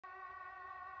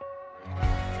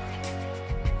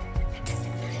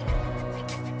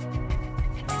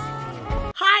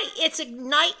Hi, it's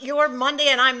Ignite Your Monday,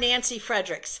 and I'm Nancy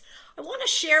Fredericks. I want to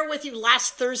share with you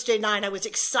last Thursday night, I was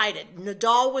excited.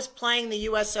 Nadal was playing the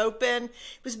U.S. Open.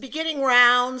 It was beginning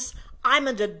rounds. I'm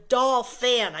a Nadal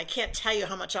fan. I can't tell you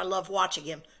how much I love watching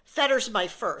him. Federer's my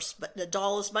first, but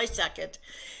Nadal is my second.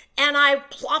 And I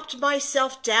plopped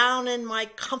myself down in my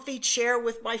comfy chair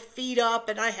with my feet up,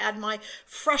 and I had my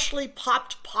freshly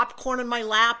popped popcorn in my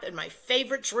lap and my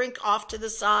favorite drink off to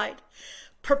the side,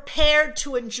 prepared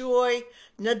to enjoy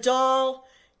Nadal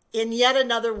in yet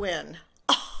another win.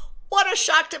 Oh, what a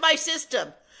shock to my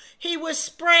system. He was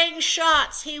spraying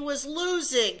shots. He was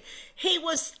losing. He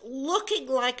was looking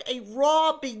like a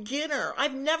raw beginner.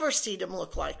 I've never seen him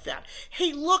look like that.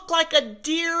 He looked like a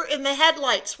deer in the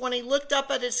headlights when he looked up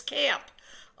at his camp.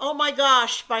 Oh my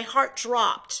gosh, my heart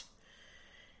dropped.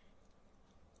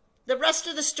 The rest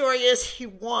of the story is he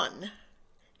won.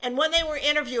 And when they were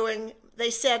interviewing, they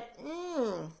said,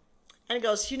 And he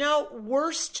goes,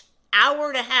 worst hour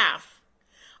and a half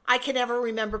I can ever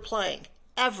remember playing,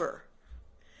 ever.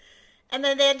 And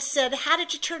then they said, how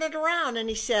did you turn it around? And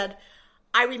he said,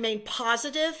 I remained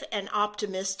positive and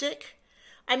optimistic.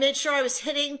 I made sure I was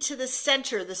hitting to the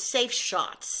center, the safe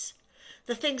shots,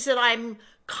 the things that I'm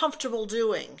comfortable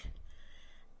doing.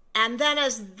 And then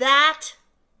as that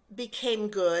became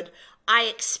good, I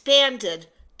expanded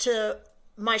to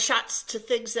my shots to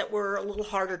things that were a little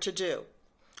harder to do.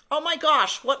 Oh my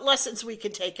gosh, what lessons we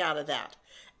can take out of that.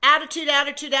 Attitude,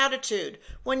 attitude, attitude.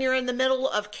 When you're in the middle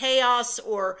of chaos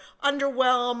or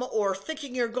underwhelm or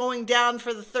thinking you're going down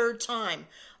for the third time.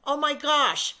 Oh my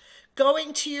gosh,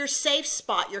 going to your safe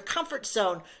spot, your comfort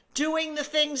zone, doing the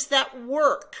things that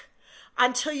work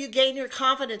until you gain your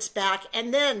confidence back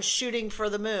and then shooting for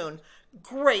the moon.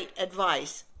 Great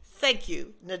advice. Thank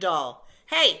you, Nadal.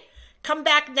 Hey, come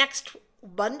back next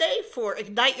Monday for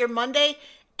Ignite Your Monday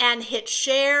and hit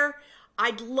share.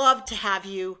 I'd love to have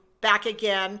you back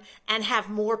again and have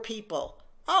more people.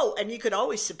 Oh, and you could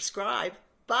always subscribe.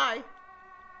 Bye.